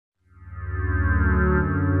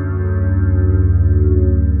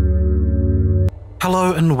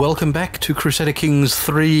Hello and welcome back to Crusader Kings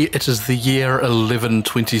 3. It is the year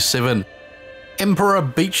 1127. Emperor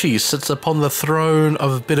Beachy sits upon the throne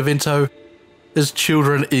of Benevento, his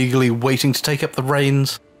children eagerly waiting to take up the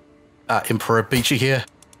reins. Emperor Beachy here,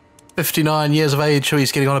 59 years of age, so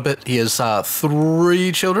he's getting on a bit. He has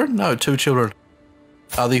 3 children? No, 2 children.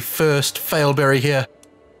 The first, Failberry here.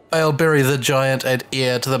 Failberry the giant and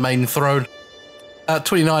heir to the main throne.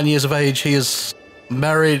 29 years of age, he is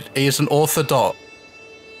married, he is an orthodox.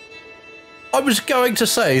 I was going to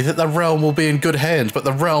say that the realm will be in good hands, but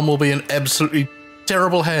the realm will be in absolutely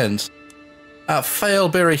terrible hands.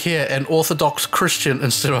 Failberry here, an Orthodox Christian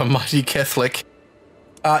instead of a mighty Catholic.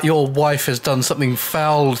 Your wife has done something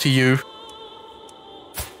foul to you.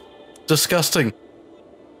 Disgusting.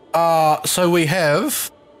 So we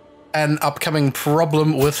have an upcoming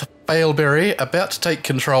problem with Failberry about to take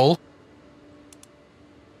control.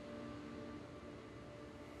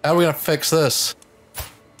 How are we going to fix this?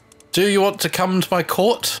 Do you want to come to my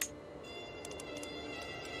court?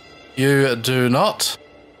 You do not.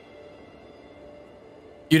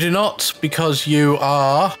 You do not because you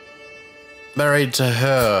are married to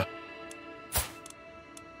her.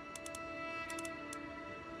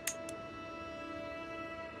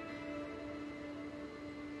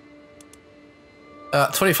 Uh,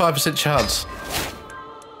 25% chance.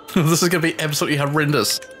 This is going to be absolutely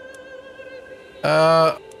horrendous.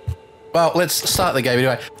 Well, let's start the game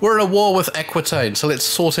anyway. We're in a war with Aquitaine, so let's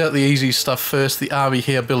sort out the easy stuff first. The army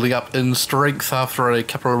here building up in strength after a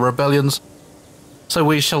couple of rebellions. So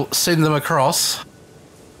we shall send them across.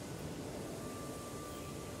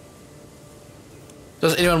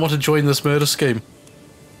 Does anyone want to join this murder scheme?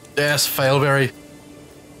 Yes, Failberry.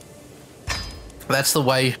 That's the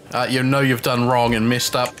way. You know you've done wrong and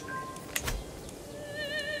messed up.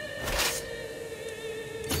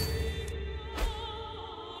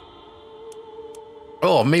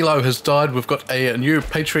 Oh, Milo has died. We've got a new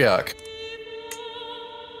patriarch.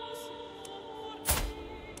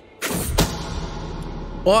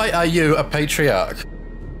 Why are you a patriarch?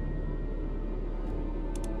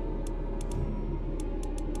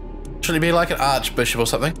 Shouldn't he be like an archbishop or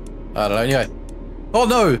something? I don't know, anyway. Oh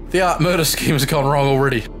no! The murder scheme has gone wrong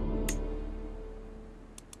already.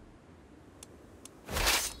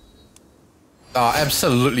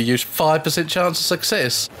 Absolutely used 5% chance of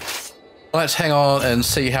success. Let's hang on and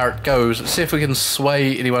see how it goes. Let's see if we can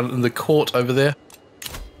sway anyone in the court over there.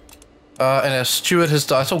 And our steward has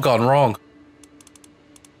died. It's all gone wrong.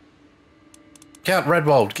 Count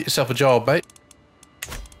Redwald, get yourself a job, mate.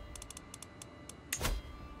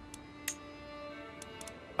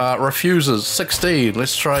 Refuses, 16.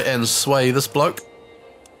 Let's try and sway this bloke.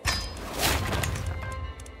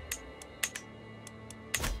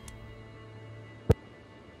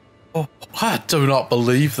 Oh, I do not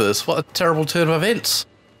believe this. What a terrible turn of events.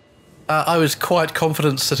 I was quite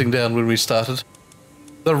confident sitting down when we started.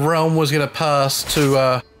 The realm was going to pass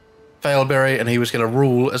to Failberry and he was going to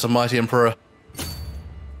rule as a mighty emperor.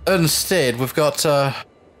 Instead, we've got... hang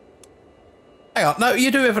on, no, you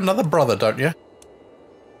do have another brother, don't you?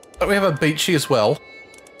 Don't we have a Beachy as well?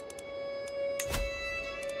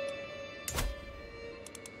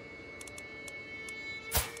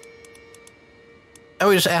 Are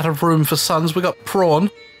we just out of room for sons? We got Prawn.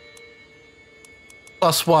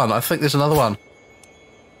 +1. I think there's another one.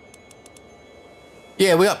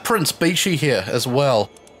 Yeah, we got Prince Beachy here as well.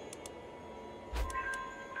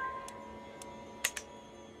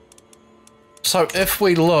 So if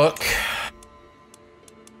we look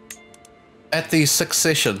at the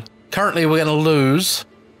succession, currently we're going to lose.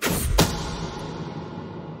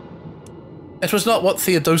 It was not what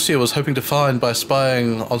Theodosia was hoping to find by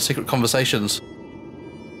spying on secret conversations.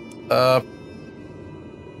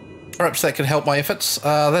 Perhaps that can help my efforts.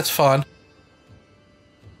 That's fine.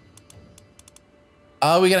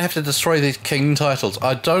 Are we going to have to destroy these king titles?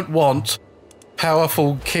 I don't want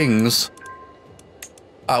powerful kings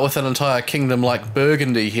with an entire kingdom like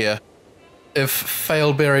Burgundy here if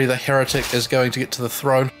Failberry the heretic is going to get to the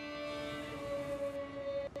throne.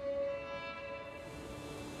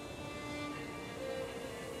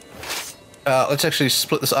 Let's actually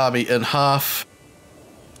split this army in half.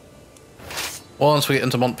 Once we get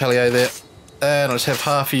into Montpellier there, and let's have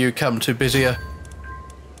half of you come to Béziers,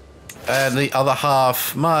 and the other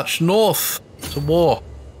half march north to war.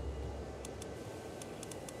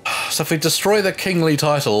 So if we destroy the kingly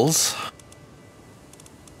titles,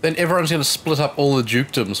 then everyone's going to split up all the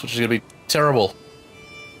dukedoms, which is going to be terrible.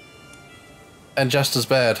 And just as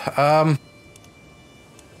bad.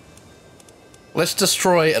 Let's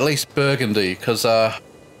destroy at least Burgundy, because the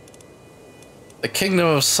Kingdom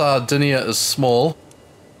of Sardinia is small.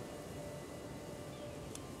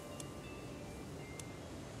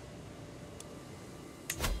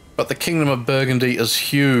 But the Kingdom of Burgundy is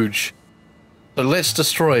huge. So let's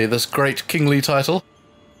destroy this great kingly title.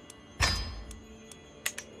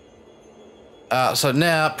 So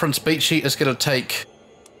now Prince Beachy is going to take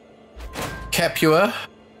Capua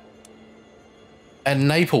and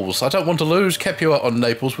Naples. I don't want to lose Capua on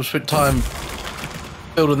Naples. We've spent time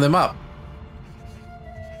building them up.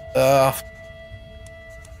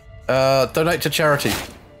 Donate to charity.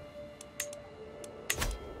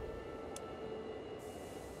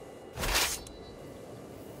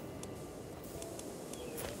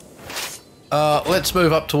 Let's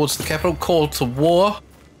move up towards the capital. Call to war.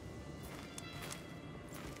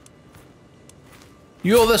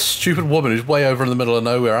 You're this stupid woman who's way over in the middle of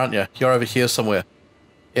nowhere, aren't you? You're over here somewhere.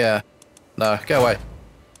 Yeah. No, go away.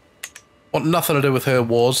 Want nothing to do with her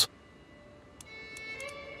wars.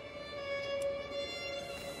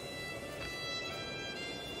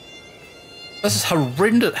 This is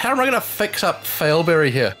horrendous. How am I going to fix up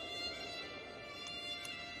Failberry here?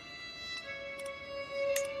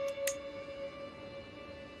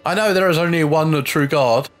 I know there is only one true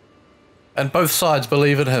God, and both sides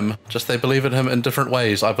believe in him. Just they believe in him in different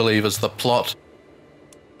ways, I believe, is the plot.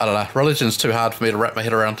 I don't know. Religion's too hard for me to wrap my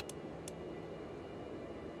head around.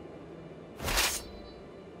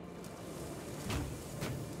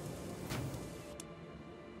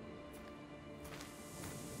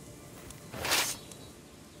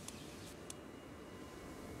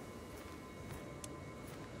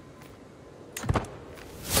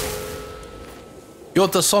 Your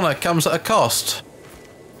dishonor comes at a cost.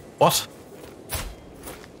 What?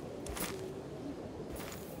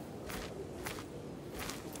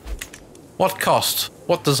 What cost?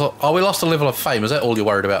 What does... Oh, we lost a level of fame. Is that all you're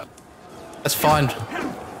worried about? That's fine.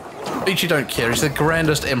 Beachy don't care. He's the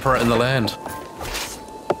grandest emperor in the land.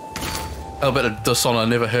 A little bit of dishonor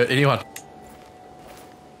never hurt anyone.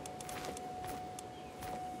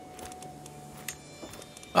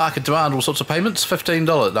 I could demand all sorts of payments. $15.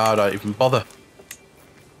 No, don't even bother.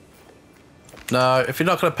 No, if you're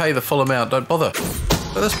not going to pay the full amount, don't bother.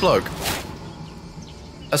 Look at this bloke.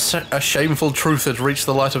 A shameful truth had reached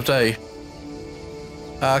the light of day.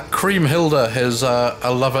 Creamhilda has a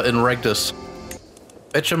lover in Regdus.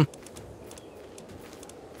 Bitch him.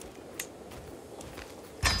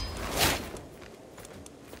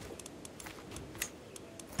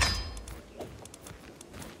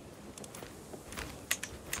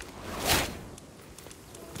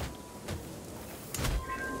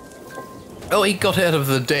 Oh, he got out of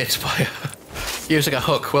the debt by using a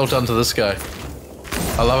hook. Well done to this guy.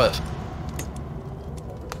 I love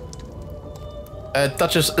it.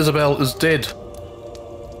 Duchess Isabel is dead.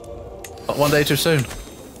 Not one day too soon.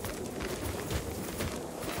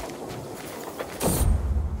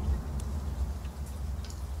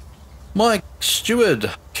 My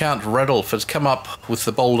steward, Count Radolf, has come up with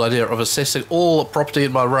the bold idea of assessing all property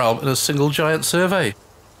in my realm in a single giant survey.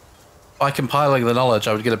 By compiling the knowledge,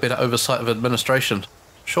 I would get a better oversight of administration.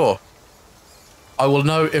 Sure. I will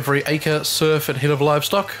know every acre, serf, and head of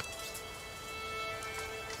livestock.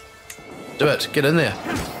 Do it. Get in there.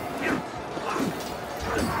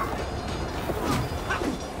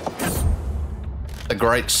 A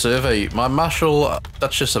great survey. My Marshal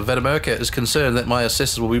Duchess of Vadamerca is concerned that my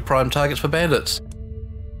assessors will be prime targets for bandits.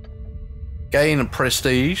 Gain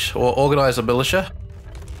prestige, or organize a militia,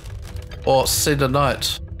 or send a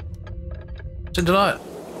knight. Send a knight.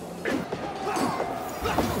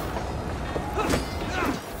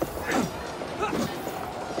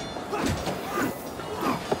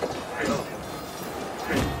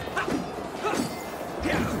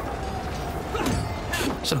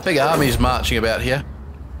 Some big armies marching about here.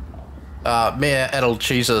 Mayor Adel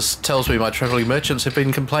Jesus tells me my travelling merchants have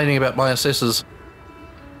been complaining about my assessors.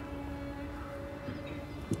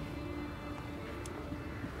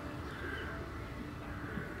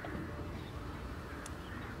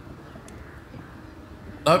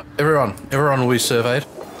 Nope, everyone will be surveyed.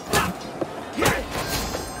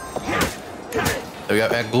 There we go,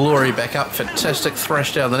 our glory back up, fantastic,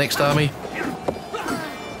 thrash down the next army.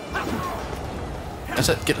 That's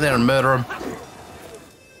it, get in there and murder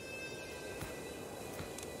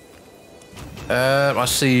them. My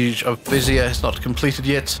siege of Bezier is not completed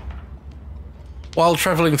yet. While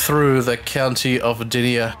travelling through the county of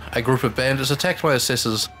Denia, a group of bandits attacked my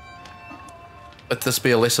assessors. Let this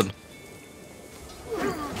be a lesson.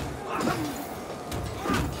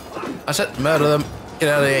 That's it, murder them. Get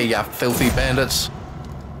out of here, you filthy bandits.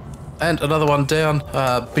 And another one down.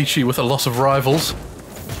 Beachy with a loss of rivals.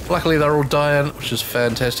 Luckily they're all dying, which is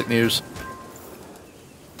fantastic news.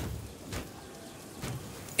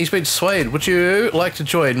 He's been swayed. Would you like to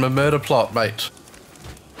join my murder plot, mate?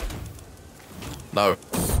 No.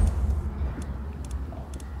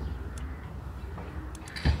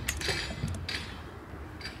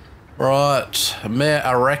 Right, Mayor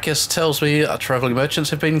Arrakis tells me travelling merchants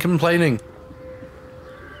have been complaining.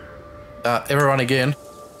 Everyone again.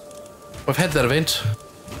 We've had that event.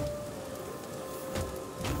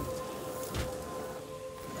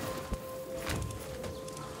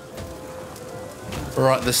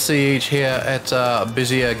 Right, the siege here at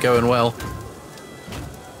Busier going well.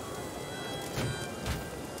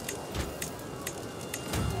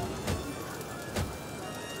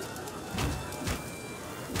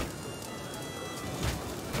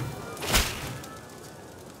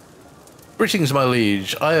 Greetings, my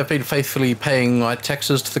liege. I have been faithfully paying my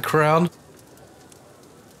taxes to the crown.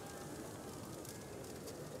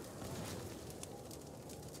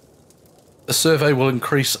 The survey will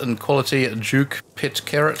increase in quality. Duke Pet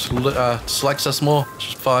Carrot dislikes us more, which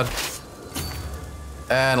is fine.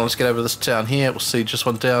 And let's get over this town here. We'll see just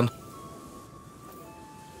one down.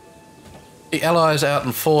 The Allies out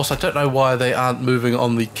in force. I don't know why they aren't moving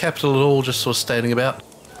on the capital at all, just sort of standing about.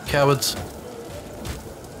 Cowards.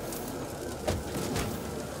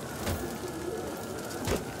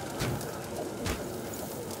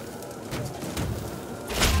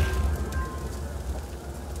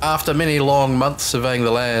 After many long months surveying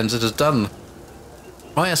the lands, it is done.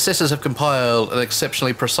 My assessors have compiled an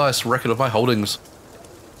exceptionally precise record of my holdings.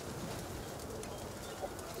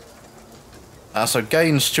 So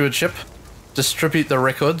gain stewardship, distribute the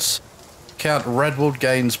records, Count Radwood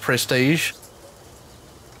gains prestige,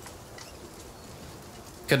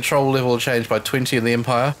 control level changed by 20 in the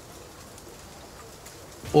Empire,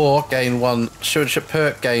 or gain 1 stewardship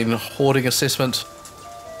perk, gain hoarding assessment.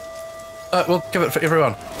 We'll give it for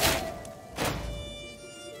everyone.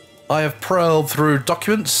 I have prowled through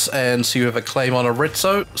documents and see you have a claim on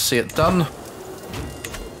Arezzo. See it done.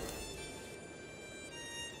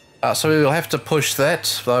 So we will have to push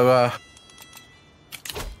that, though.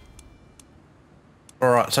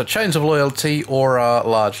 Alright, so chains of loyalty or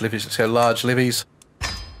large levies. Let's go large levies.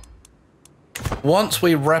 Once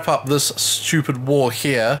we wrap up this stupid war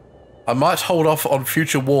here, I might hold off on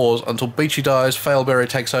future wars until Beachy dies, Failberry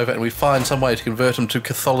takes over, and we find some way to convert him to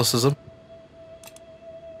Catholicism.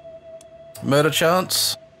 Murder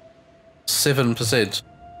chance? 7%.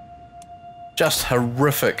 Just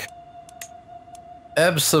horrific.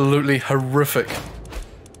 Absolutely horrific.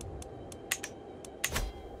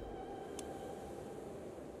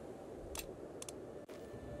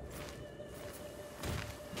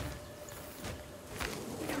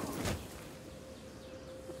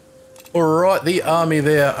 Alright, the army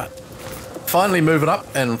there finally moving up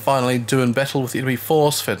and finally doing battle with the enemy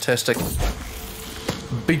force. Fantastic.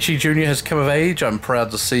 Beachy Jr. has come of age. I'm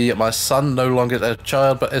proud to see my son no longer as a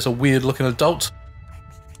child but as a weird looking adult.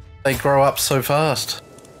 They grow up so fast.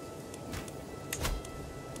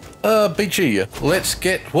 Beachy, let's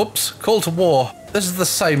get... Whoops, call to war. This is the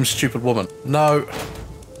same stupid woman. No.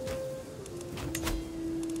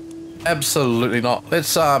 Absolutely not.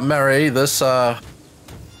 Let's marry this...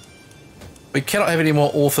 We cannot have any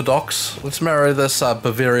more Orthodox. Let's marry this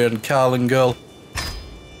Bavarian Carlin girl.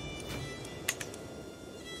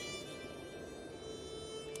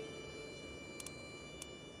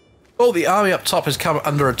 Well, the army up top has come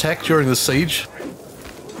under attack during the siege.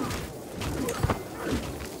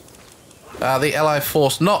 The Allied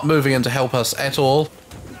force not moving in to help us at all.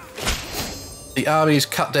 The army's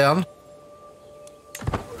cut down.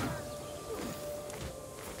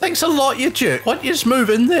 Thanks a lot, you jerk. Why don't you just move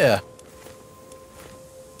in there?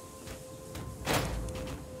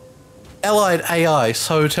 Allied AI,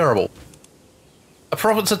 so terrible. A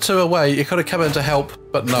province or 2 away, you could have come in to help,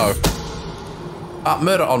 but no.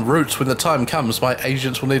 Murder en route. When the time comes, my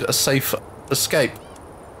agents will need a safe escape.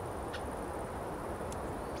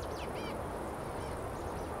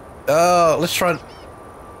 Let's try and...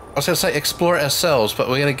 I was going to say explore it ourselves, but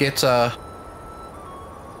we're going to get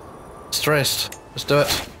stressed. Let's do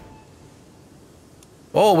it.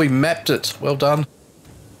 Oh, we mapped it. Well done.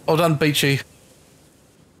 Well done, Beachy.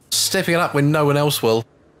 Stepping it up when no one else will.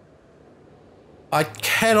 I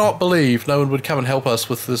cannot believe no one would come and help us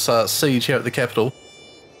with this siege here at the capital.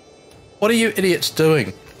 What are you idiots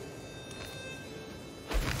doing?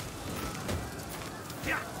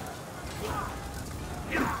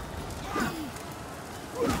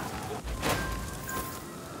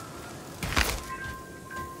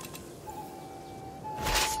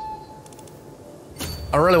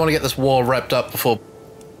 I really want to get this war wrapped up before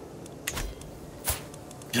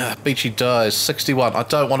Beachy dies. 61. I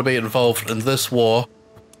don't want to be involved in this war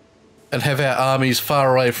and have our armies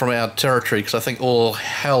far away from our territory because I think all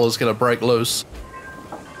hell is going to break loose.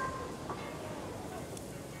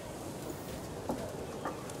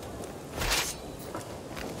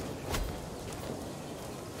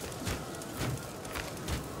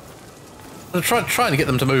 I'm trying to get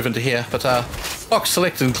them to move into here, but box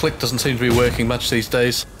select and click doesn't seem to be working much these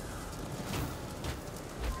days.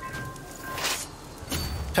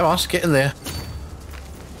 Come on, get in there.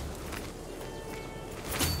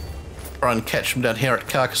 Try and catch them down here at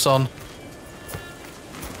Carcassonne.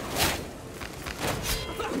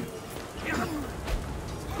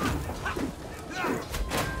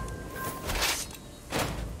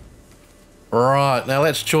 Right, now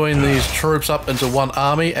let's join these troops up into one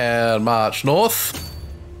army and march north.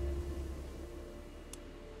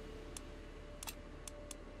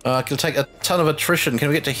 Can take a ton of attrition. Can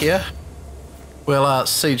we get to here? We'll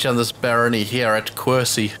siege on this barony here at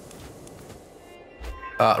Quercy.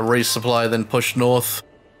 Resupply, then push north.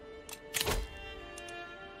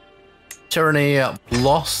 Tyranny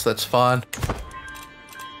loss, that's fine.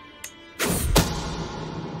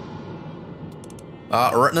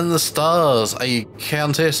 Written in the stars, a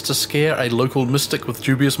countess to scare a local mystic with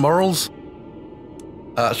dubious morals.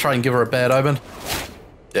 Let's try and give her a bad omen.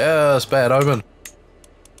 Yes, bad omen.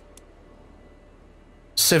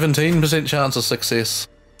 17% chance of success.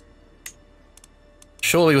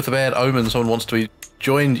 Surely with a bad omen someone wants to be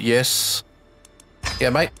joined, yes.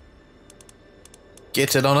 Yeah, mate.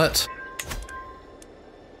 Get it on it.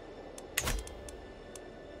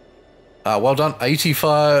 Well done.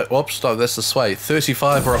 85. Whoops, no, that's the sway.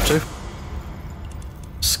 35 we're up to.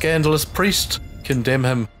 Scandalous priest. Condemn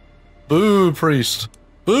him. Boo, priest.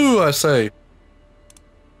 Boo, I say.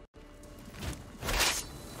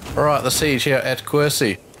 Alright, the siege here at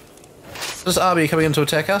Quercy. Is this army coming in to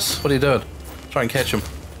attack us? What are you doing? Try and catch them.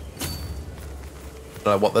 Don't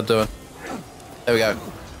know what they're doing. There we go.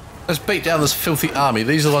 Let's beat down this filthy army.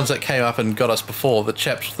 These are the ones that came up and got us before. The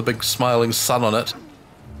chaps with the big smiling sun on it.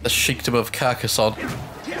 The sheikdom of Carcassonne.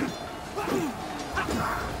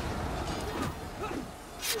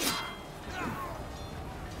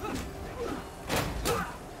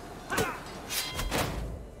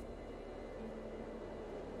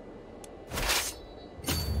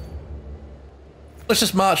 Let's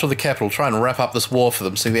just march on the capital, try and wrap up this war for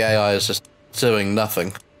them, seeing the AI is just doing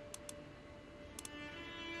nothing.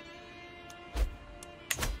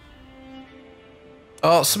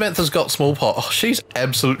 Oh, Samantha's got smallpox. Oh, she's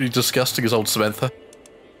absolutely disgusting as old Samantha.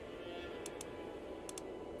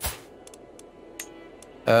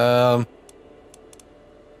 Where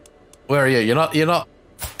are you? You're not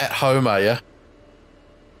at home, are you?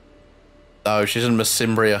 No, she's in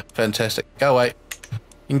Messimbria. Fantastic. Go away.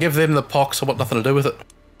 You can give them the pox, I want nothing to do with it.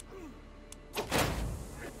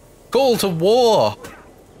 Call to war!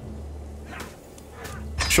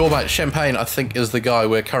 Sure, mate, Champagne, I think, is the guy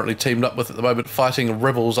we're currently teamed up with at the moment, fighting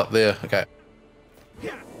rebels up there. Okay.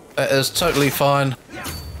 That is totally fine.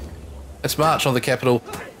 Let's march on the capital,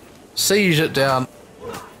 siege it down,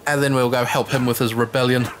 and then we'll go help him with his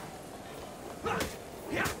rebellion.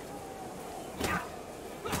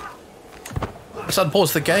 Let's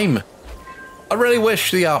unpause the game. I really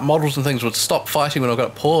wish the models and things would stop fighting when I've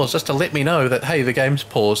got it paused, just to let me know that, hey, the game's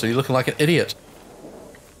paused and you're looking like an idiot.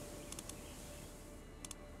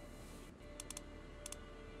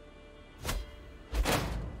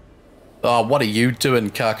 Oh, what are you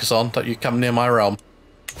doing, Carcassonne? Don't you come near my realm.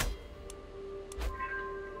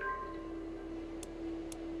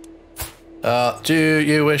 Do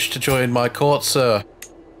you wish to join my court, sir?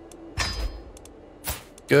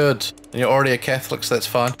 Good. And you're already a Catholic, so that's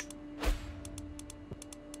fine.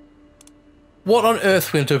 What on earth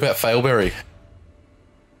are we going to do about Failberry?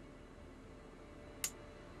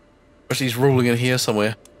 Or he's ruling in here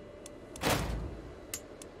somewhere.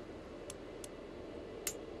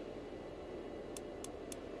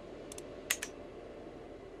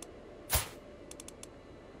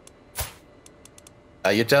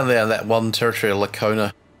 You're down there in that one territory of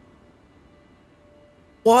Lacona.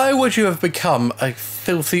 Why would you have become a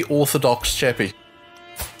filthy orthodox chappie?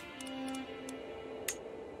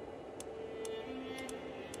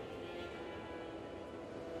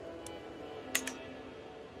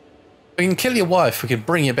 We can kill your wife, we can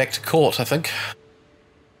bring you back to court, I think.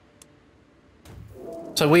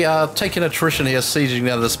 So we are taking attrition here, sieging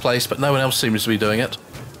down this place, but no one else seems to be doing it.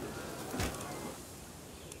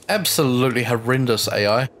 Absolutely horrendous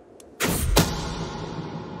AI.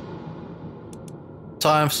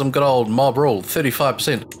 Time for some good old mob rule,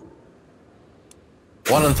 35%.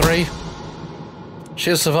 1 in 3. She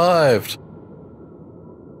has survived.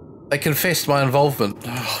 They confessed my involvement.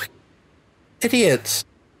 Oh, idiots.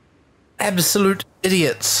 Absolute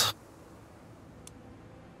idiots.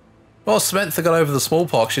 Well, Samantha got over the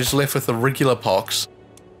smallpox, she's left with the regular pox.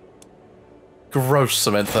 Gross,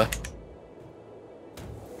 Samantha.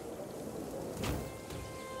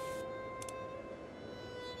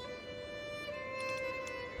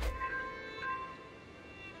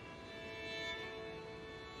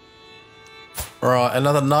 Right,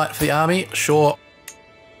 another knight for the army, sure.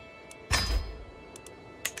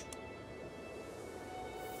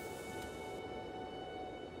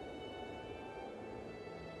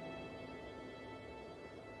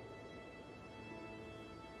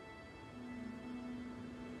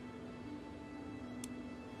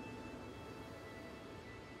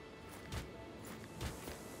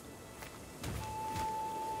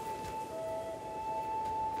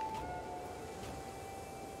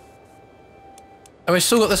 And we've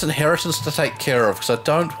still got this inheritance to take care of, because I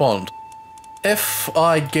don't want... If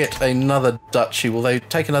I get another duchy, will they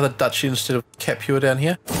take another duchy instead of Capua down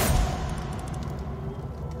here?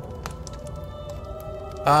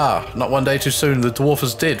 Ah, not one day too soon, the dwarf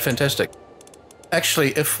is dead, fantastic.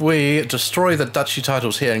 Actually, if we destroy the duchy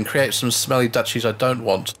titles here and create some smelly duchies I don't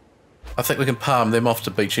want, I think we can palm them off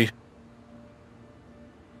to Beachy.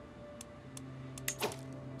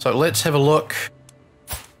 So let's have a look.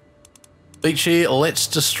 Beachy, let's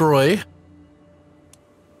destroy...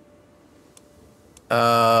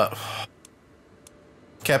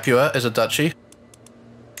 Capua as a duchy.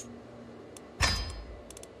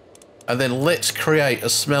 And then let's create a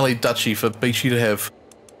smelly duchy for Beachy to have.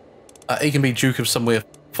 He can be Duke of somewhere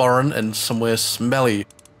foreign and somewhere smelly.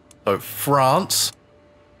 So France.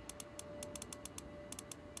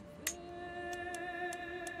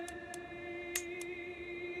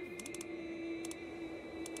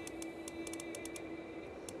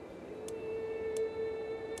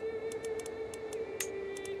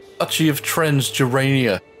 Duchy of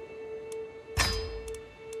Transjurania.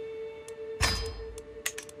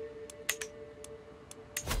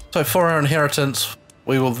 So for our inheritance,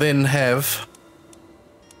 we will then have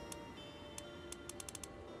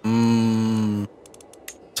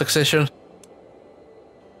succession.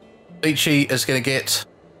 Beachy is going to get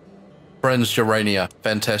Transjurania.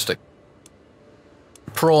 Fantastic.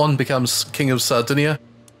 Prawn becomes King of Sardinia.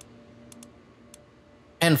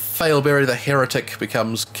 And Failberry the Heretic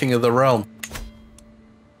becomes King of the Realm.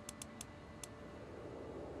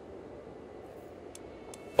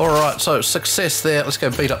 Alright, so success there. Let's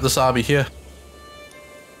go beat up this army here.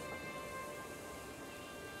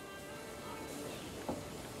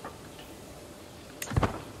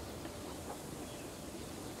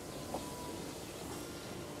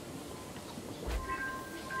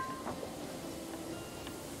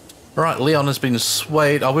 Right, Leon has been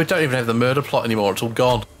swayed. Oh, we don't even have the murder plot anymore. It's all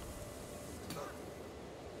gone.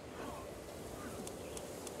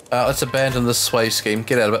 Let's abandon this sway scheme.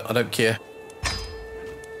 Get out of it. I don't care.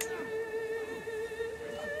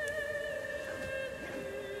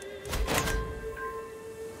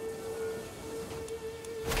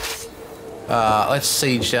 Let's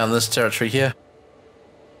siege down this territory here.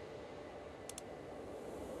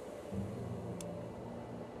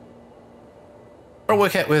 I'll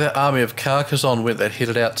work out where that army of Carcassonne went that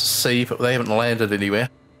headed out to sea, but they haven't landed anywhere.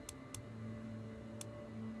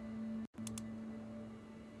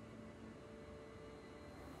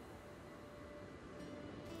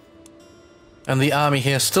 And the army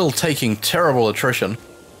here still taking terrible attrition.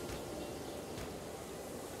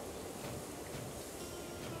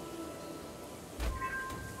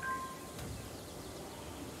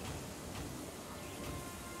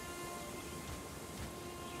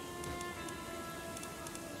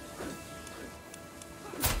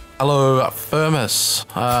 Hello, Firmus.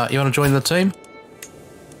 You want to join the team?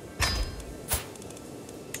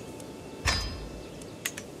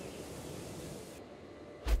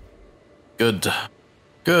 Good.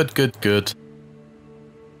 Good, good, good.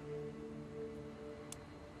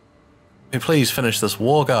 Can you please finish this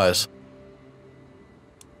war, guys?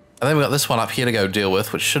 And then we've got this one up here to go deal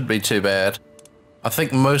with, which shouldn't be too bad. I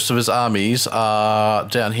think most of his armies are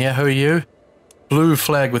down here. Who are you? Blue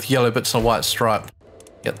flag with yellow bits and a white stripe.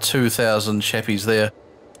 Got 2,000 chappies there.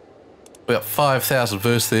 We got 5,000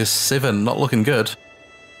 versus their 7. Not looking good.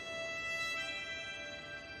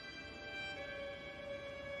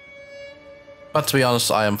 But to be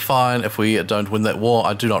honest, I am fine if we don't win that war.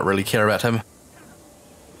 I do not really care about him.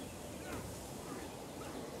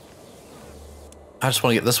 I just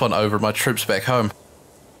want to get this one over my troops back home.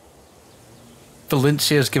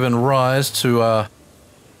 Valencia has given rise to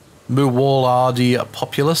Muwalardi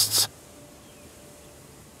populists.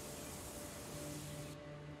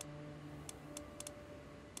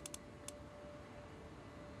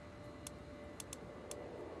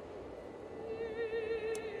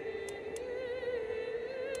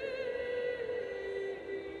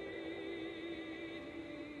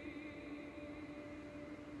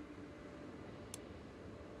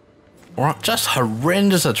 Right, just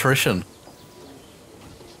horrendous attrition.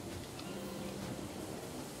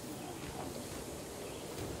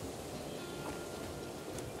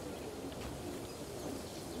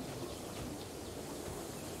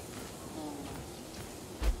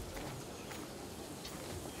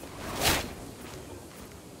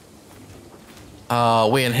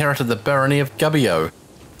 We inherited the barony of Gubbio.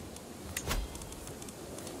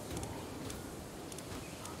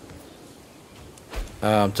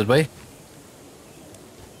 Did we?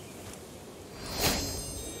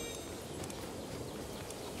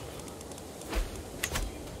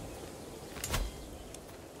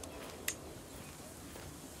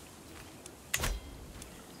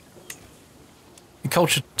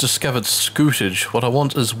 Culture discovered scootage. What I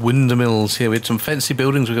want is windmills here. We had some fancy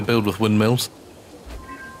buildings we could build with windmills.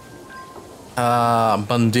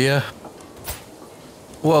 Bundia.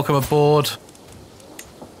 Welcome aboard.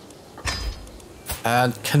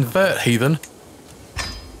 And convert, heathen.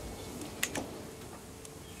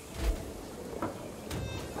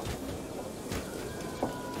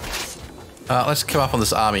 Let's come up on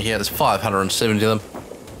this army here. There's 570 of them.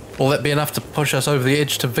 Will that be enough to push us over the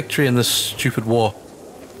edge to victory in this stupid war?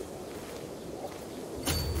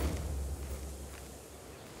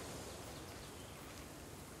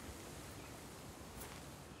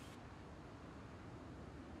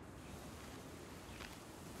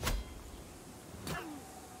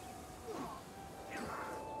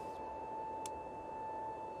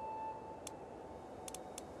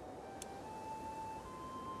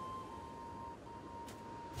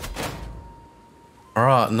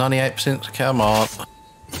 Alright, 98%, come on.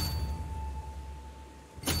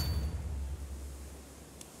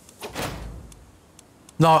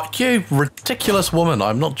 No, you ridiculous woman,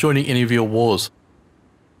 I'm not joining any of your wars.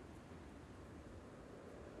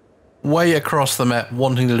 Way across the map,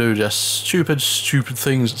 wanting to do just stupid, stupid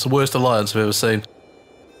things. It's the worst alliance I've ever seen.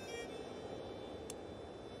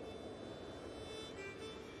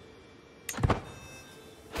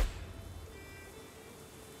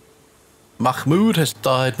 Mahmoud has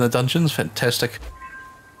died in the dungeons, fantastic.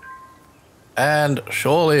 And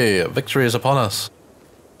surely victory is upon us.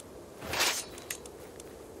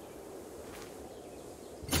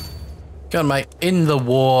 Go on, mate, in the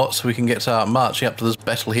war so we can get marching up to this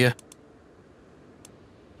battle here.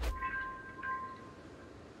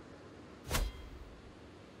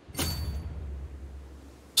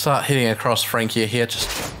 Start heading across Francia here,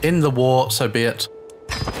 just in the war, so be it.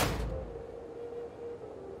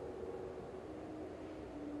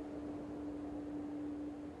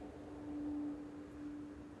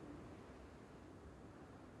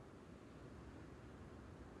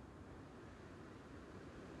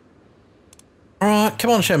 Alright, come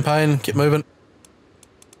on, Champagne, get moving.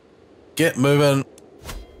 Get moving.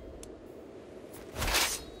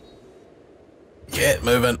 Get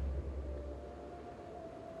moving.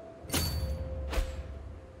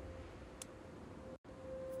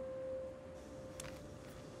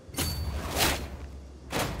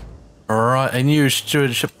 Alright, a new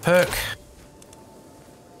stewardship perk.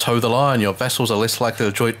 Toe the line, your vassals are less likely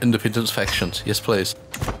to join independence factions. Yes, please.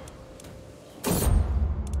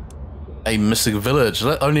 A missing village.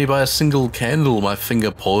 Lit only by a single candle, my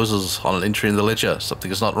finger pauses on an entry in the ledger. Something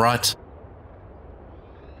is not right.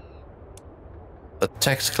 The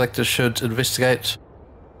tax collector should investigate.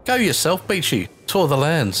 Go yourself, Beachy. Tour the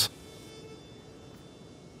lands.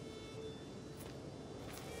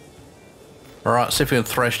 Alright, see if we can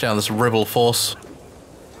thrash down this rebel force.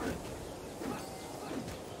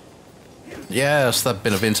 Yes, that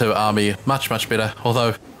Benevento army. Much, much better.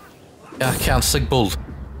 Although, Count Sigbold.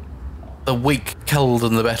 The weak killed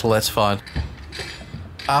in the battle, that's fine.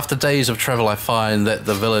 After days of travel, I find that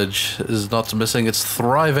the village is not missing, it's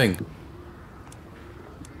thriving.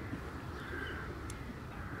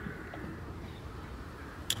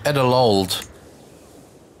 Edalold.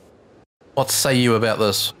 What say you about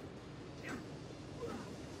this?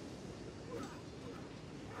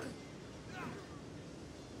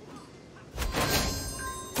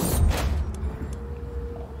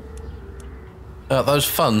 Those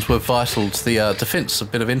funds were vital to the defence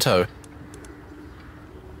of Benevento.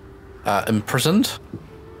 Imprisoned.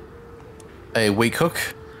 A weak hook.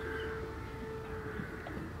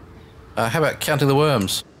 How about counting the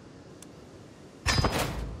worms?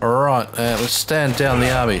 Alright, let's stand down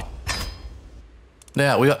the army.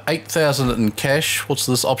 Now, we got 8,000 in cash. What's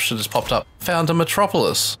this option that's popped up? Found a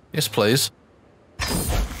metropolis. Yes, please.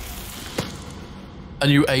 A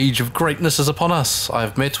new age of greatness is upon us. I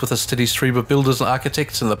have met with a steady stream of builders and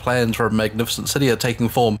architects, and the plans for a magnificent city are taking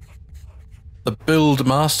form. The build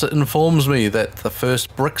master informs me that the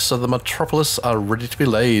first bricks of the metropolis are ready to be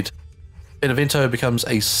laid. Benevento becomes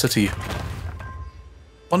a city.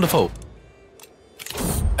 Wonderful.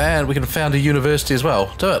 And we can found a university as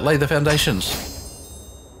well. Do it, lay the foundations.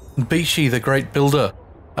 Beachy, the great builder.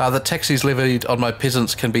 The taxes levied on my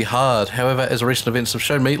peasants can be hard. However, as recent events have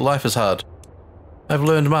shown me, life is hard. I've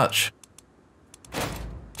learned much.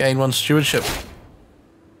 Gain 1 stewardship.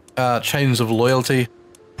 chains of loyalty.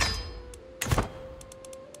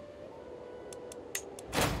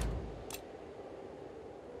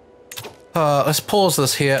 Let's pause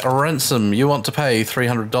this here. A ransom. You want to pay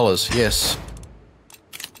 $300? Yes.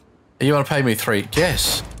 You want to pay me $3?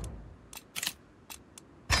 Yes.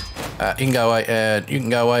 You can go away, and you can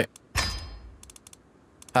go away.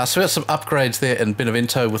 So we got some upgrades there in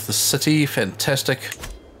Benevento with the city. Fantastic.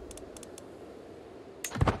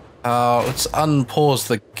 Let's unpause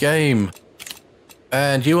the game.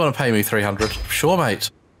 And you want to pay me 300? Sure,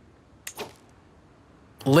 mate.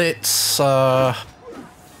 Let's have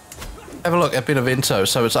a look at Benevento.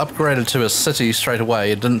 So it's upgraded to a city straight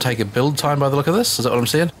away. It didn't take a build time by the look of this. Is that what I'm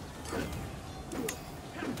saying?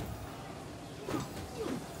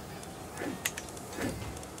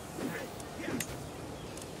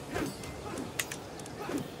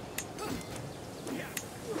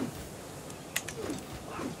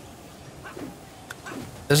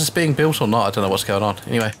 Is this being built or not? I don't know what's going on.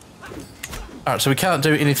 Anyway. Alright, so we can't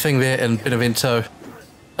do anything there in Benevento.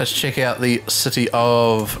 Let's check out the city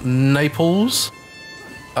of Naples.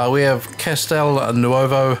 We have Castel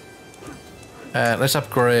Nuovo. Let's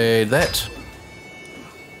upgrade that.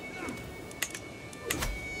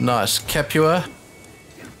 Nice. Capua.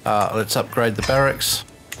 Let's upgrade the barracks.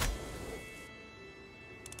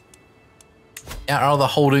 Our other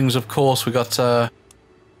holdings, of course, we got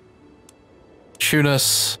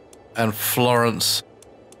Tunis and Florence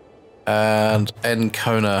and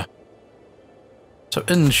Ancona. So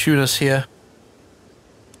in Tunis here,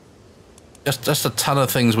 just a ton of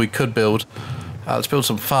things we could build. Let's build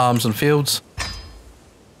some farms and fields.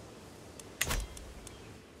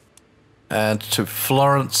 And to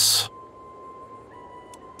Florence.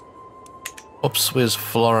 Oops, where's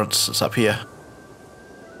Florence? It's up here.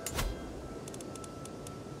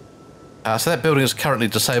 So that building is currently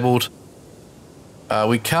disabled.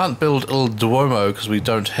 We can't build Il Duomo because we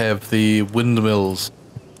don't have the windmills.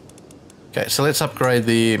 Okay, so let's upgrade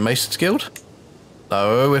the Masons Guild.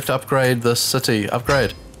 No, we have to upgrade the city.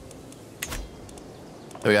 Upgrade.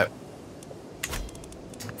 There we go.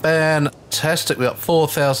 Fantastic. We got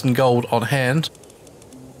 4,000 gold on hand.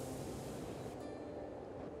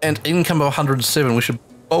 And income of 107. We should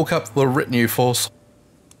bulk up the retinue force.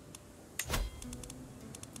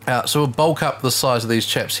 So we'll bulk up the size of these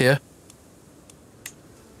chaps here.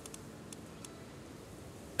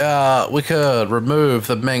 We could remove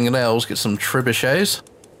the mangonels, get some trebuchets.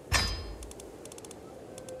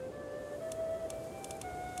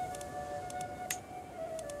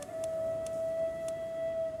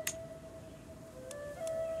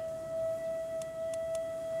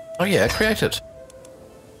 Oh yeah, create it.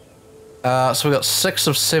 So we got 6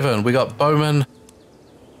 of 7. We got bowmen,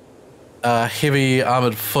 heavy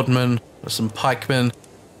armored footmen, some pikemen.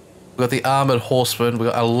 We got the armored horsemen. We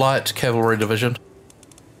got a light cavalry division.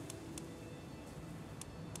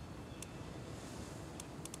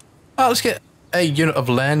 Let's get a unit of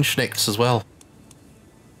Landsknechts as well.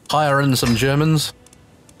 Hire in some Germans.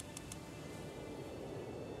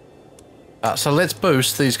 So let's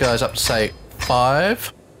boost these guys up to, say,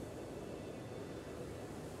 5.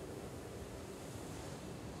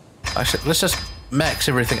 Actually, let's just max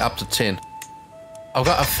everything up to 10. I've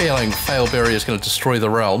got a feeling Failberry is going to destroy the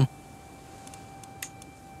realm.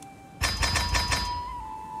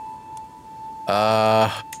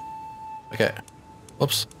 Okay.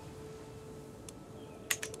 Whoops.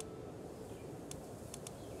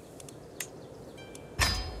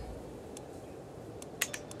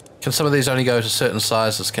 Can some of these only go to certain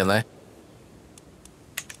sizes, can they?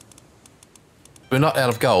 We're not out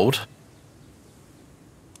of gold.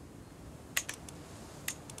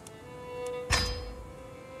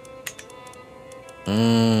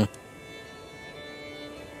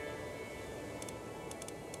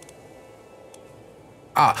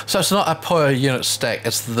 So it's not a per unit stack,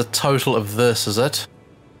 it's the total of this, is it?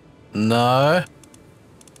 No.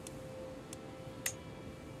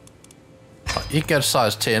 You can go to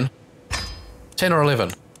size 10. 10 or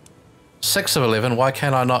 11. 6 of 11, why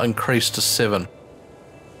can't I not increase to 7?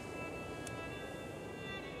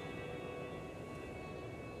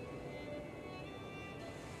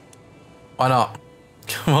 Why not?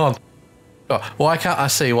 Come on. Why can't I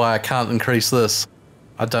see why I can't increase this?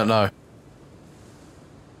 I don't know.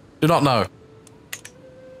 Do not know.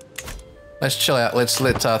 Let's chill out. Let's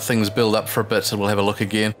let things build up for a bit and we'll have a look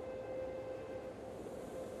again.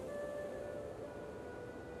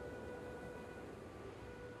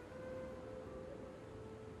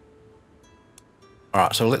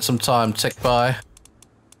 Alright, so we'll let some time tick by.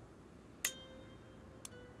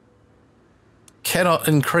 Cannot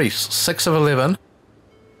increase. 6 of 11.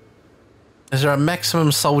 Is there a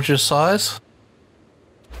maximum soldier size?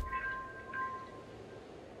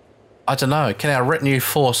 I don't know. Can our retinue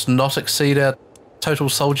force not exceed our total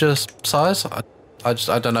soldier size? I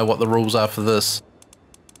don't know what the rules are for this.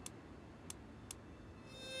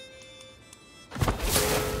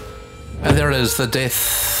 And there it is, the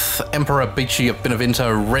death. Emperor Beachy of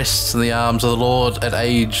Benevento rests in the arms of the Lord at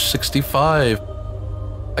age 65.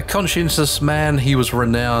 A conscientious man, he was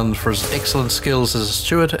renowned for his excellent skills as a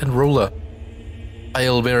steward and ruler.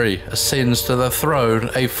 Aylberry ascends to the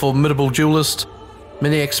throne, a formidable duelist.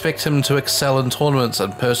 Many expect him to excel in tournaments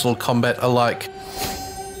and personal combat alike.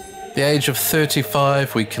 At the age of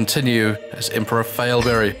 35, we continue as Emperor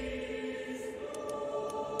Failberry.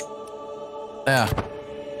 Now,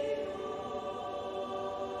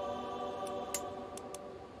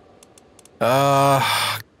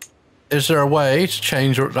 is there a way to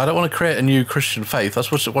change? I don't want to create a new Christian faith. I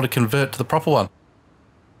just want to convert to the proper one.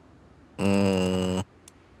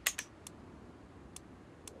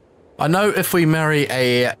 I know if we marry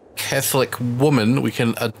a Catholic woman, we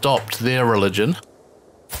can adopt their religion.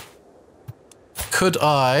 Could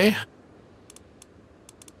I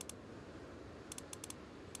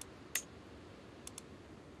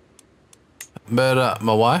murder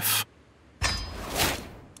my wife?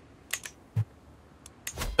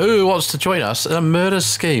 Who wants to join us in a murder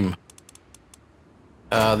scheme?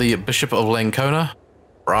 The Bishop of Lancona.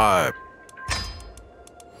 Bribe.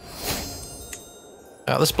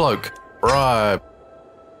 This bloke. Bribe.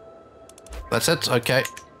 That's it? Okay.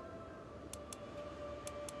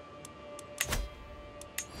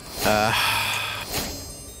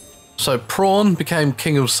 So Prawn became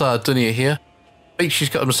King of Sardinia here. Beachy's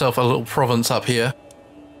got himself a little province up here.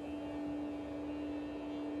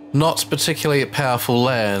 Not particularly powerful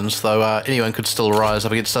lands, though anyone could still rise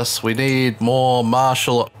up against us. We need more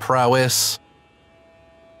martial prowess.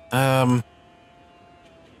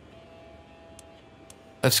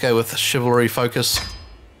 Let's go with chivalry focus.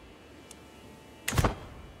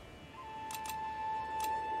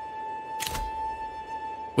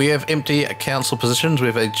 We have empty council positions. We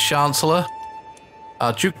have a Chancellor.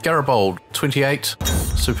 Duke Garibold, 28.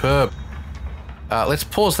 Superb. Let's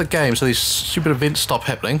pause the game so these stupid events stop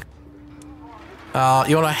happening.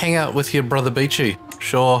 You want to hang out with your brother Beachy?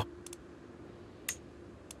 Sure.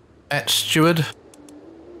 At Steward.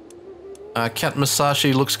 Count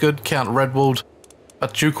Masashi looks good. Count Redwald.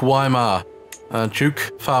 Duke Weimar.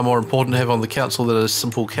 Duke, far more important to have on the council than a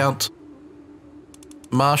simple count.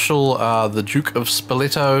 Marshal, the Duke of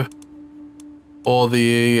Spoleto. Or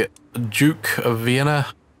the Duke of Vienna.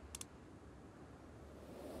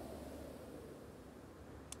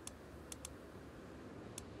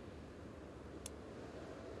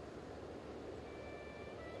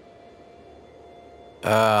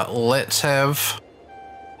 Let's have...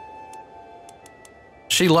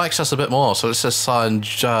 She likes us a bit more, so let's just sign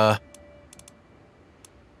Betabarca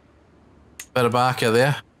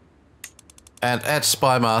there. And at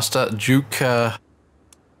Spymaster, Duke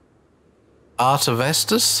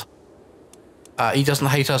Artavastus. He doesn't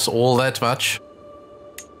hate us all that much.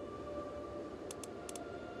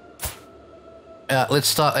 Let's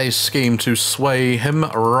start a scheme to sway him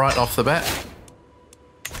right off the bat.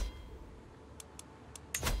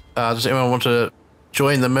 Does anyone want to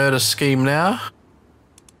join the murder scheme now?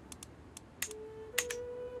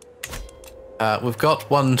 We've got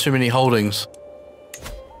one too many holdings.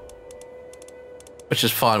 Which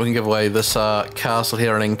is fine, we can give away this castle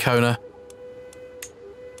here in Ancona.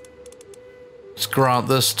 Let's grant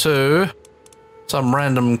this to some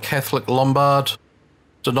random Catholic Lombard.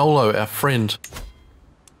 Donolo, our friend.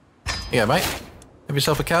 Here you go, mate. Have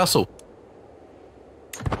yourself a castle.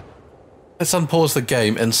 Let's unpause the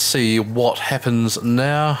game and see what happens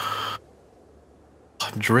now.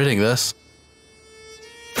 I'm dreading this.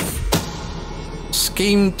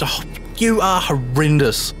 Scheme... Oh, you are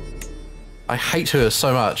horrendous. I hate her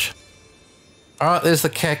so much. Alright, there's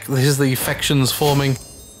the factions forming.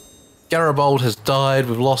 Garibold has died.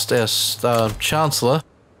 We've lost our Chancellor.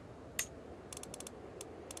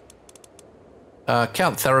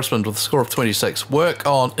 Count Tharasmond with a score of 26. Work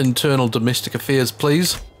on internal domestic affairs,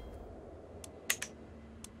 please.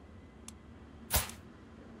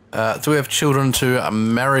 Do we have children to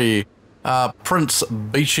marry? Prince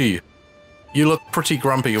Beachy. You look pretty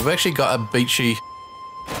grumpy. We've actually got a Beachy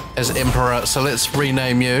as Emperor, so let's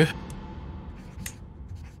rename you.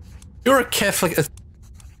 You're a Catholic.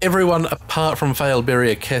 Everyone apart from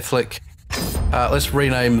Failberry are Catholic. Let's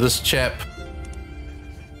rename this chap.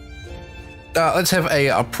 Let's have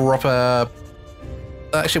a proper...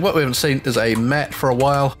 Actually, what we haven't seen is a mat for a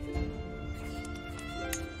while.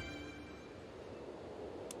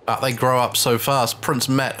 They grow up so fast. Prince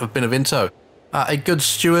Matt of Benevento. A good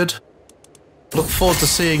steward. Look forward to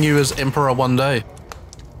seeing you as Emperor one day.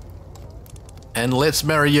 And let's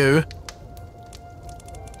marry you.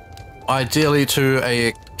 Ideally to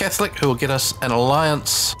a Catholic who will get us an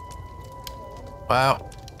alliance. Wow.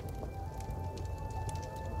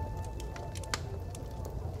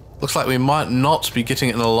 Looks like we might not be getting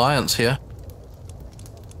an alliance here.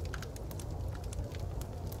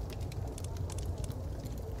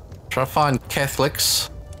 Try to find Catholics.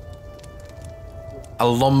 A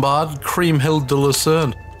Lombard, Creamhill de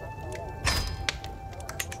Lucerne.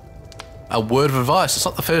 A word of advice. It's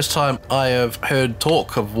not the first time I have heard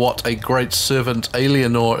talk of what a great servant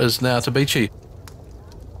Eleanor is now to Beachy.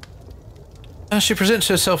 She presents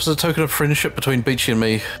herself as a token of friendship between Beachy and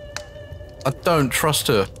me. I don't trust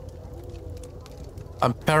her.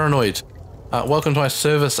 I'm paranoid. Welcome to my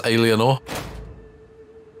service, Eleanor.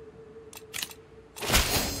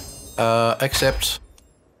 Accept.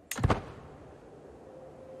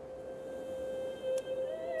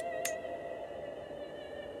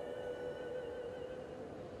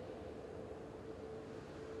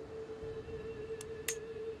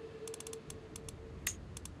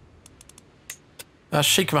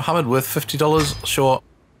 Sheikh Mohammed worth $50, sure.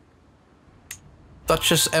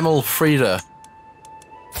 Duchess Amalfrida.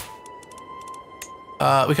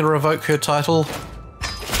 We can revoke her title.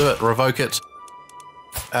 Do it, revoke it.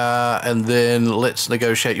 And then let's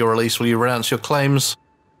negotiate your release. Will you renounce your claims?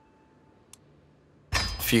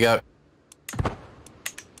 Off you go.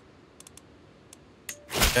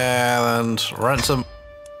 And ransom.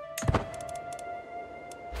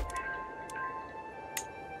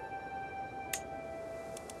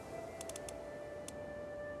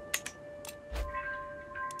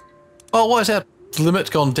 Oh, why is that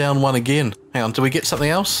limit gone down one again? Hang on, did we get something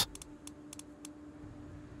else?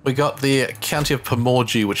 We got the County of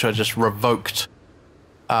Pomorgie, which I just revoked.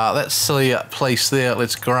 That silly place there.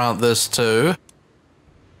 Let's grant this to...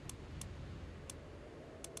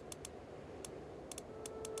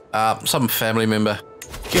 some family member.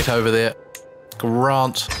 Get over there.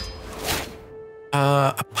 Grant.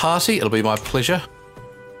 A party. It'll be my pleasure.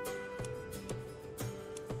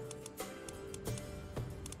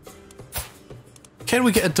 Can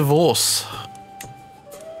we get a divorce?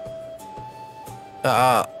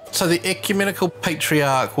 So the ecumenical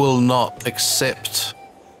patriarch will not accept.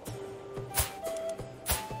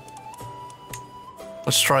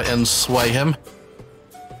 Let's try and sway him.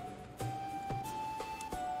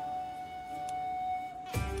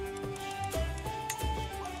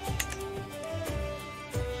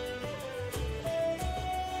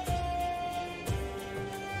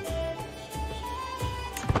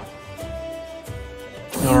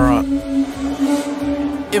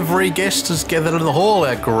 Every guest is gathered in the hall.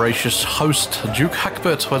 Our gracious host, Duke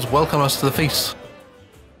Hackbert, has welcomed us to the feast.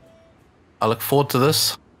 I look forward to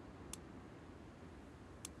this.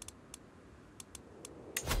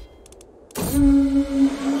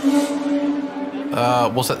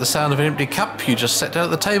 Was that the sound of an empty cup? You just sat down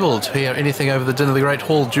at the table to hear anything over the din of the Great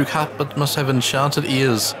Hall. Duke Hackbert must have enchanted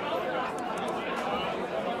ears.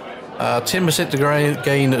 10% to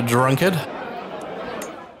gain drunkard.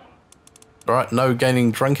 Alright, no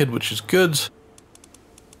gaining drunkard, which is good.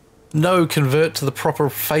 No convert to the proper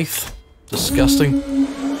faith. Disgusting.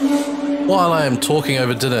 While I am talking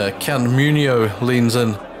over dinner, Count Munio leans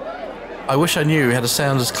in. I wish I knew how to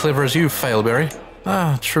sound as clever as you, Failberry.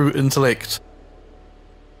 Ah, true intellect.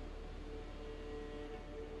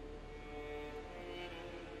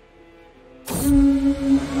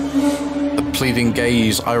 The pleading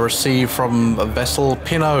gaze I receive from a vessel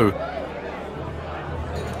Pinot.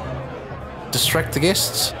 Distract the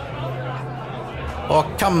guests?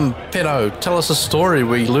 Oh, come, Pinot, tell us a story.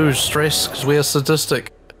 We lose stress because we are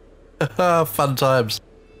sadistic. Fun times.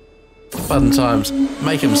 Fun times.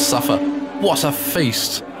 Make him suffer. What a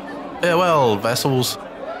feast. Farewell, vassals.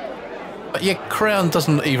 But your crown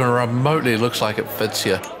doesn't even remotely look like it fits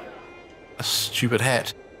you. A stupid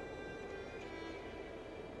hat.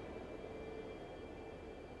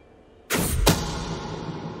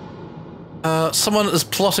 Someone is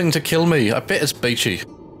plotting to kill me. I bet it's Beachy.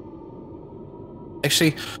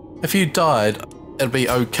 Actually, if you died, it'd be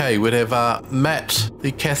okay. We'd have Matt,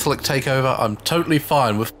 the Catholic, take over. I'm totally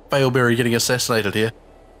fine with Failberry getting assassinated here.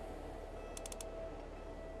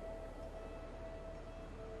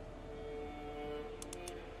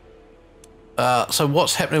 So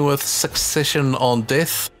what's happening with succession on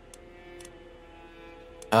death?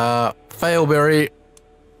 Failberry...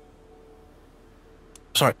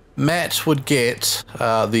 Sorry, Matt would get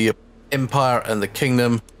the Empire and the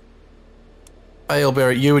Kingdom.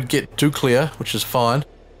 Failberry, you would get Duclia, which is fine.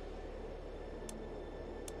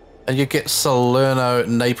 And you get Salerno,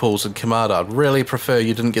 Naples, and Comada. I'd really prefer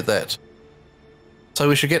you didn't get that. So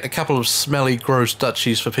we should get a couple of smelly, gross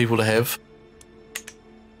duchies for people to have.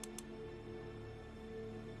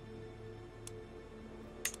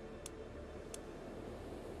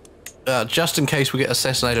 Just in case we get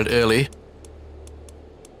assassinated early.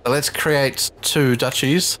 Let's create 2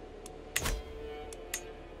 duchies.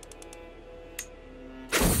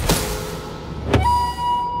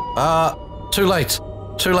 Too late.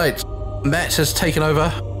 Too late. Matt has taken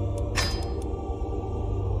over.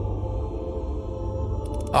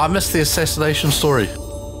 I missed the assassination story.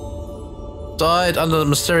 Died under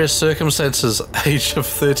mysterious circumstances, age of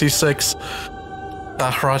 36.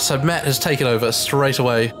 Right, so Matt has taken over straight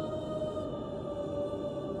away.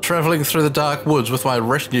 Travelling through the dark woods with my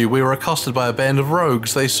retinue, we were accosted by a band of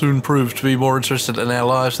rogues. They soon proved to be more interested in our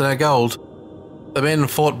lives than our gold. The men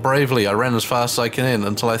fought bravely. I ran as fast as I can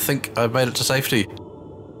until I think I've made it to safety.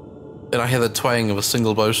 Then I hear the twang of a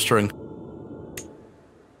single bowstring.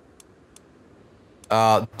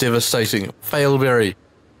 Devastating. Failberry.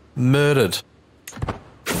 Murdered.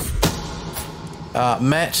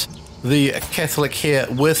 Matt, the Catholic here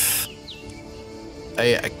with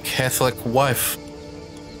a Catholic wife.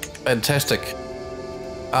 Fantastic.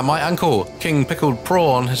 My uncle, King Pickled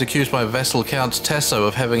Prawn, has accused my vassal Count Tasso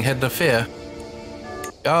of having had an affair.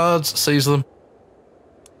 Guards, seize them.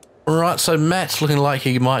 Right, so Matt's looking like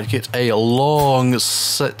he might get a long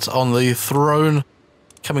sit on the throne,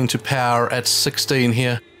 coming to power at 16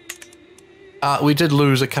 here. We did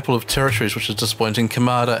lose a couple of territories, which is disappointing.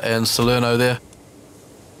 Comada and Salerno there.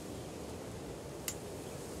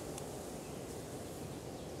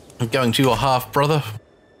 I'm going to your half-brother.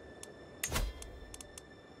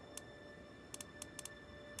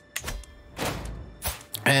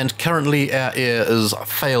 And currently our heir is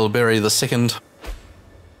Failberry II.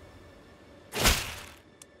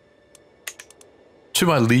 To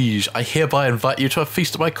my liege, I hereby invite you to a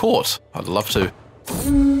feast at my court. I'd love to.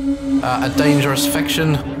 A dangerous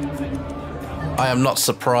faction. I am not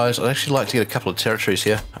surprised. I'd actually like to get a couple of territories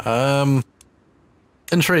here.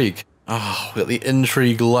 Intrigue. Oh, we got the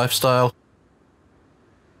intrigue lifestyle.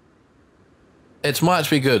 It might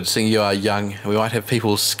be good, seeing you are young. We might have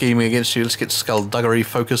people scheming against you. Let's get skullduggery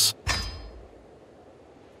focus.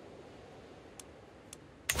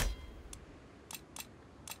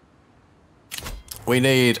 We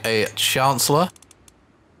need a chancellor.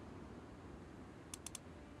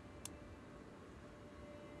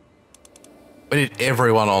 We need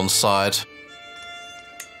everyone on side.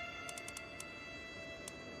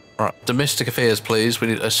 Alright, domestic affairs, please. We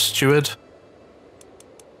need a steward.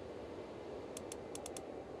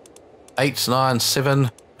 8, 9,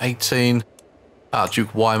 7, 18.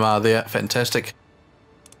 Duke Weimar there, fantastic.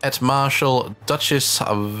 At Marshal, Duchess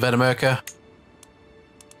of Venemerka.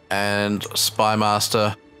 And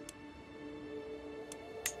Spymaster.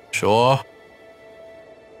 Sure.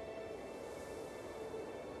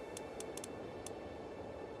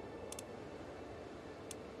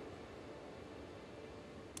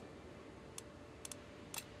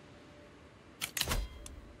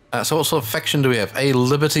 So what sort of faction do we have? A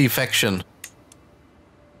Liberty faction.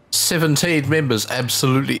 17 members,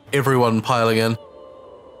 absolutely everyone piling in.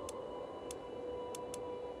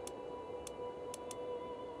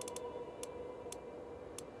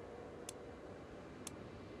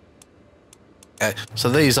 Okay, so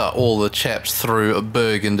these are all the chaps through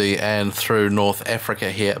Burgundy and through North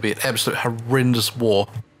Africa here. It'll be an absolute horrendous war.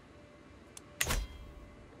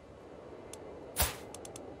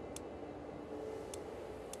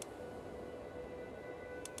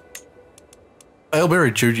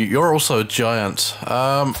 Aylberry Judy, you're also a giant.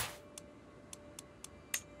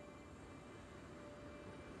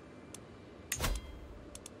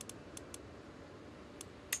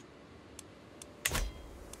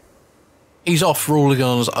 He's off ruling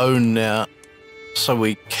on his own now, so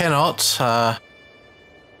we cannot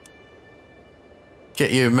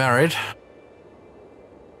get you married.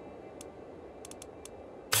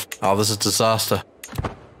 Oh, this is disaster.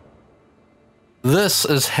 This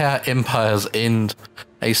is how empires end.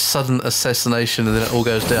 A sudden assassination and then it all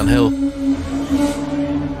goes downhill.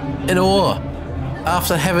 In awe.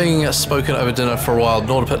 After having spoken over dinner for a while,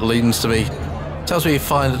 Nordpit leans to me. Tells me he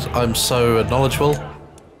finds I'm so knowledgeable.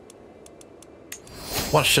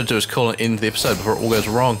 What I should do is call an end to the episode before it all goes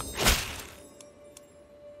wrong.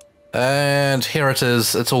 And here it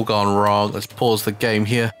is. It's all gone wrong. Let's pause the game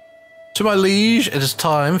here. To my liege, it is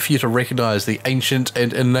time for you to recognize the ancient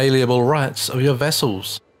and inalienable rights of your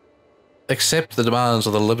vassals. Accept the demands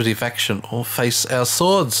of the Liberty faction or face our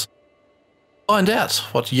swords. Find out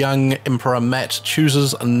what young Emperor Matt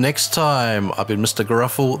chooses next time. I've been Mr.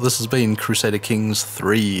 Gruffle. This has been Crusader Kings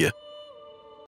 3.